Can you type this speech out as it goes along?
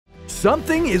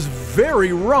Something is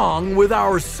very wrong with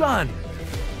our sun.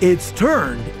 It's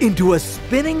turned into a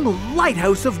spinning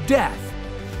lighthouse of death.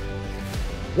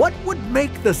 What would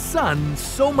make the sun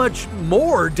so much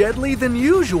more deadly than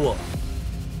usual?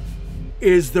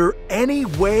 Is there any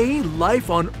way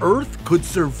life on Earth could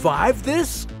survive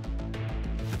this?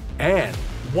 And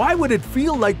why would it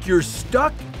feel like you're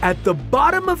stuck at the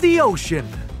bottom of the ocean?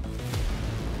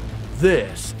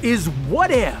 This is What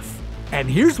If, and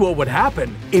here's what would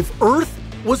happen if Earth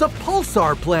was a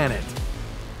pulsar planet.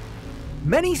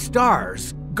 Many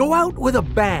stars go out with a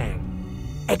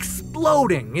bang,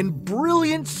 exploding in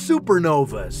brilliant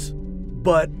supernovas.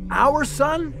 But our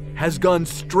sun has gone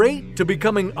straight to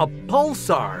becoming a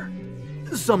pulsar,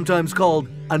 sometimes called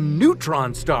a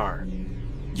neutron star.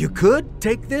 You could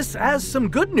take this as some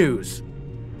good news.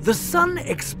 The sun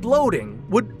exploding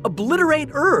would obliterate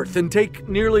Earth and take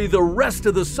nearly the rest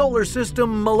of the solar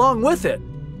system along with it.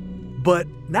 But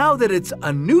now that it's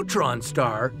a neutron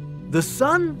star, the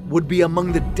sun would be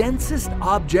among the densest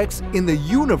objects in the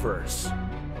universe,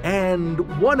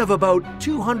 and one of about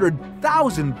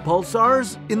 200,000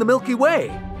 pulsars in the Milky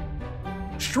Way,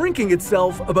 shrinking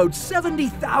itself about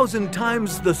 70,000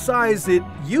 times the size it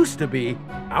used to be.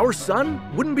 Our sun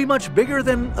wouldn't be much bigger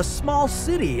than a small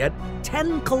city at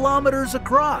 10 kilometers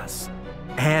across,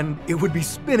 and it would be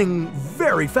spinning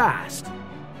very fast.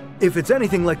 If it's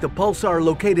anything like the pulsar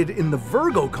located in the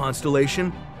Virgo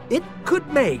constellation, it could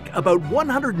make about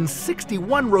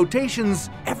 161 rotations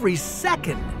every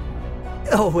second.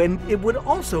 Oh, and it would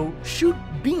also shoot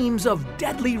beams of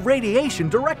deadly radiation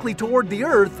directly toward the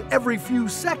Earth every few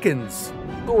seconds,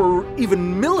 or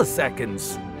even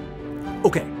milliseconds.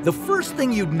 Okay, the first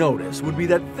thing you'd notice would be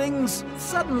that things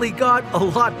suddenly got a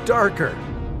lot darker.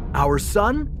 Our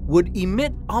sun would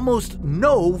emit almost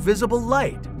no visible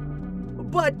light,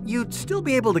 but you'd still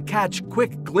be able to catch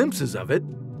quick glimpses of it,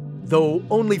 though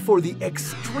only for the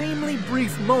extremely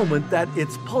brief moment that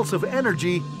its pulse of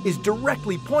energy is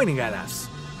directly pointing at us.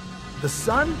 The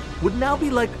sun would now be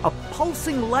like a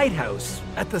pulsing lighthouse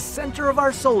at the center of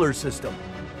our solar system.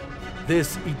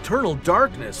 This eternal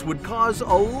darkness would cause a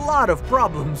lot of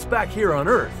problems back here on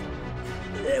Earth.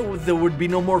 There would be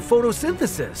no more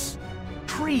photosynthesis.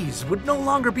 Trees would no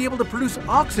longer be able to produce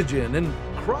oxygen, and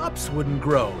crops wouldn't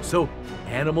grow, so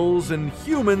animals and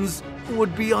humans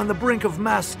would be on the brink of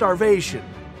mass starvation.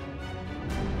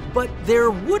 But there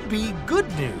would be good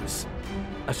news.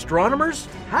 Astronomers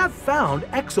have found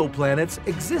exoplanets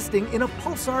existing in a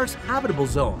pulsar's habitable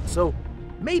zone, so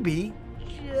maybe,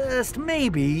 just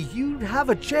maybe, you'd have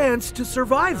a chance to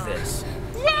survive this.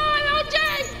 Run,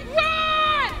 OJ!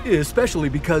 Run! Especially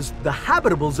because the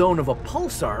habitable zone of a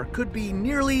pulsar could be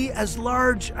nearly as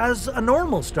large as a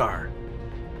normal star.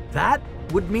 That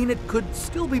would mean it could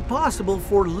still be possible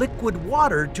for liquid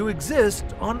water to exist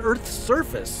on Earth's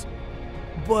surface.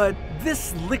 But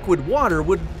this liquid water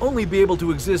would only be able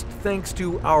to exist thanks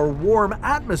to our warm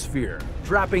atmosphere,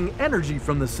 trapping energy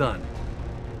from the sun.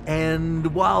 And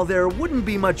while there wouldn't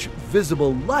be much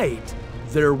visible light,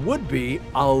 there would be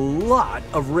a lot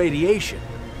of radiation.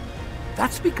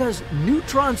 That's because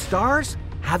neutron stars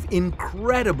have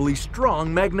incredibly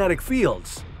strong magnetic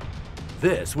fields.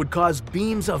 This would cause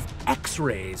beams of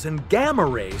X-rays and gamma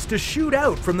rays to shoot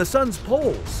out from the sun's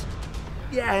poles.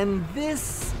 Yeah, and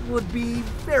this would be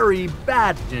very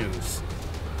bad news.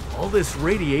 All this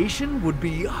radiation would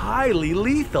be highly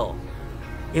lethal.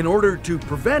 In order to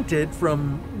prevent it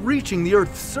from reaching the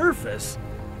Earth's surface,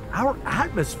 our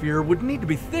atmosphere would need to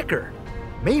be thicker,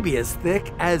 maybe as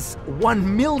thick as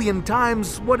 1 million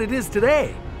times what it is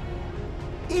today.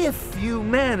 If you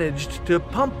managed to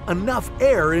pump enough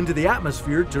air into the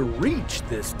atmosphere to reach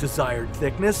this desired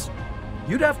thickness,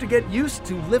 you'd have to get used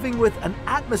to living with an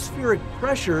atmospheric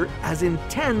pressure as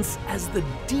intense as the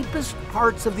deepest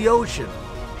parts of the ocean.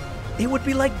 It would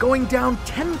be like going down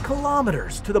 10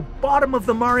 kilometers to the bottom of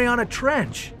the Mariana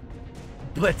Trench.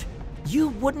 But you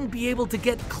wouldn't be able to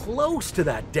get close to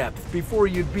that depth before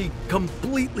you'd be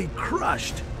completely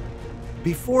crushed.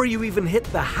 Before you even hit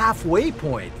the halfway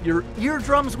point, your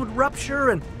eardrums would rupture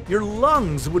and your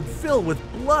lungs would fill with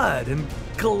blood and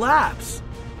collapse.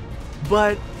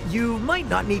 But you might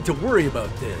not need to worry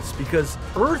about this because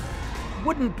Earth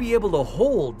wouldn't be able to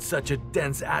hold such a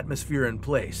dense atmosphere in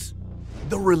place.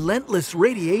 The relentless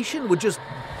radiation would just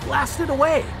blast it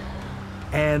away.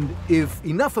 And if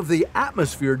enough of the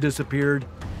atmosphere disappeared,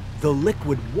 the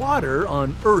liquid water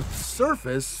on Earth's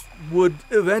surface would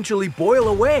eventually boil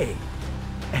away.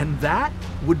 And that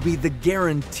would be the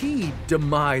guaranteed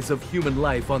demise of human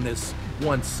life on this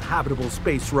once habitable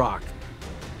space rock.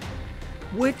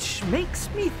 Which makes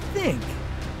me think,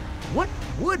 what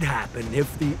would happen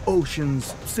if the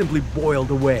oceans simply boiled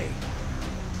away?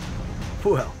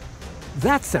 Well,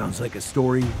 that sounds like a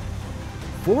story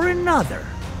for another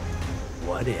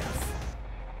What If.